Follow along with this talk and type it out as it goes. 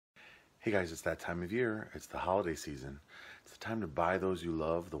Hey guys, it's that time of year. It's the holiday season. It's the time to buy those you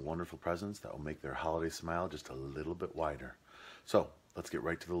love the wonderful presents that will make their holiday smile just a little bit wider. So let's get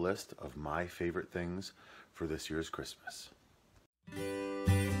right to the list of my favorite things for this year's Christmas.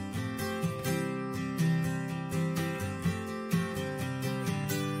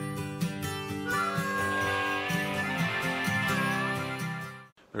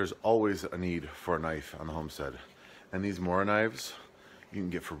 There's always a need for a knife on the homestead, and these Mora knives you can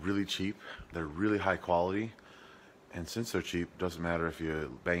get for really cheap. They're really high quality, and since they're cheap, doesn't matter if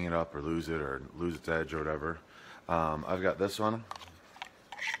you bang it up or lose its edge or whatever. I've got this one.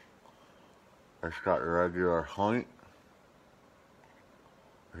 It's got a regular point.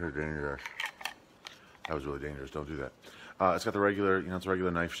 This is dangerous. That was really dangerous. Don't do that. It's got the regular, it's a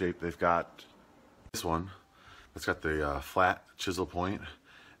regular knife shape. They've got this one. It's got the flat chisel point,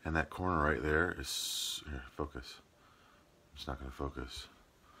 and that corner right there is here. Focus. It's not going to focus.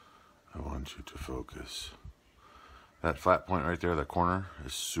 I want you to focus. That flat point right there, that corner,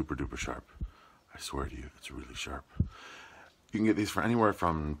 is super duper sharp. I swear to you, it's really sharp. You can get these for anywhere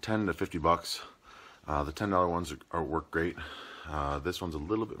from 10 to 50 bucks. The $10 ones work great. This one's a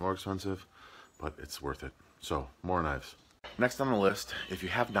little bit more expensive, but it's worth it. So, more knives. Next on the list, if you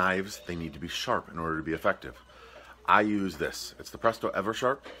have knives, they need to be sharp in order to be effective. I use this. It's the Presto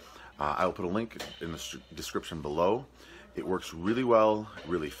Eversharp. I will put a link in the description below. It works really well,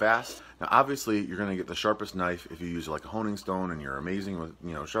 really fast. Now obviously you're going to get the sharpest knife if you use like a honing stone and you're amazing with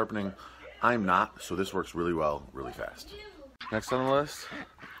sharpening. I'm not, so this works really well, really fast. Next on the list,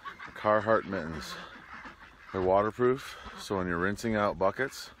 Carhartt mittens. They're waterproof, so when you're rinsing out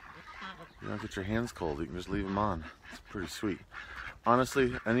buckets, you don't get your hands cold. You can just leave them on. It's pretty sweet.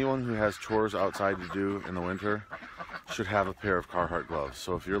 Honestly, anyone who has chores outside to do in the winter should have a pair of Carhartt gloves.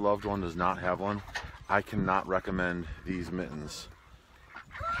 So if your loved one does not have one, I cannot recommend these mittens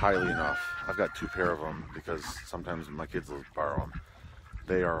highly enough. I've got 2 pair of them because sometimes my kids will borrow them.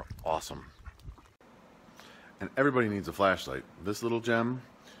 They are awesome. And everybody needs a flashlight. This little gem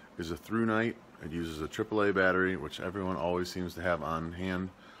is a through night. It uses a AAA battery, which everyone always seems to have on hand.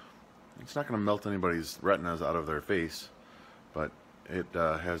 It's not going to melt anybody's retinas out of their face, but it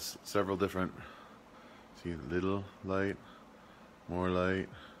has several different, see, little light, more light,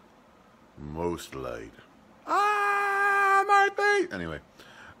 most light. My face! Anyway,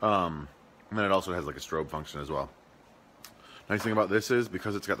 and then it also has like a strobe function as well. Nice thing about this is,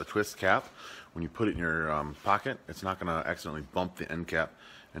 because it's got the twist cap, when you put it in your pocket, it's not going to accidentally bump the end cap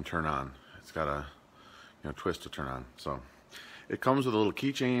and turn on. It's got a twist to turn on. So it comes with a little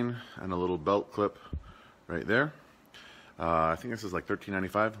keychain and a little belt clip right there. I think this is like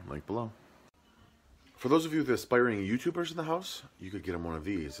 $13.95, link below. For those of you with aspiring YouTubers in the house, you could get them one of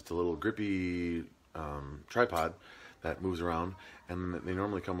these. It's a little grippy tripod that moves around, and they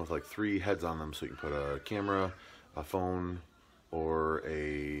normally come with like 3 heads on them, so you can put a camera, a phone, or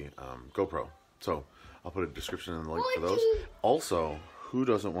a GoPro. So I'll put a description and a link for those. Also, who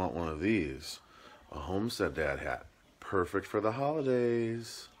doesn't want one of these? A Homestead Dad hat. Perfect for the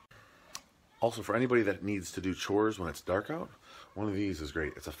holidays. Also, for anybody that needs to do chores when it's dark out, one of these is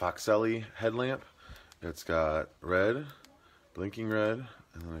great. It's a Foxelli headlamp. It's got red, blinking red,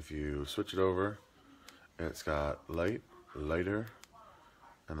 and then if you switch it over, it's got light, lighter,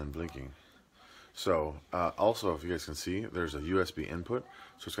 and then blinking. So, also, if you guys can see, there's a USB input,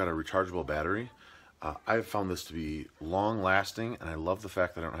 so it's got a rechargeable battery. I've found this to be long-lasting, and I love the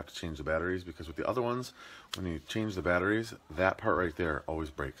fact that I don't have to change the batteries, because with the other ones, when you change the batteries, that part right there always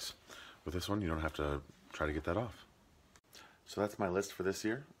breaks. With this one, you don't have to try to get that off. So that's my list for this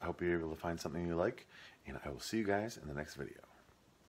year. I hope you're able to find something you like, and I will see you guys in the next video.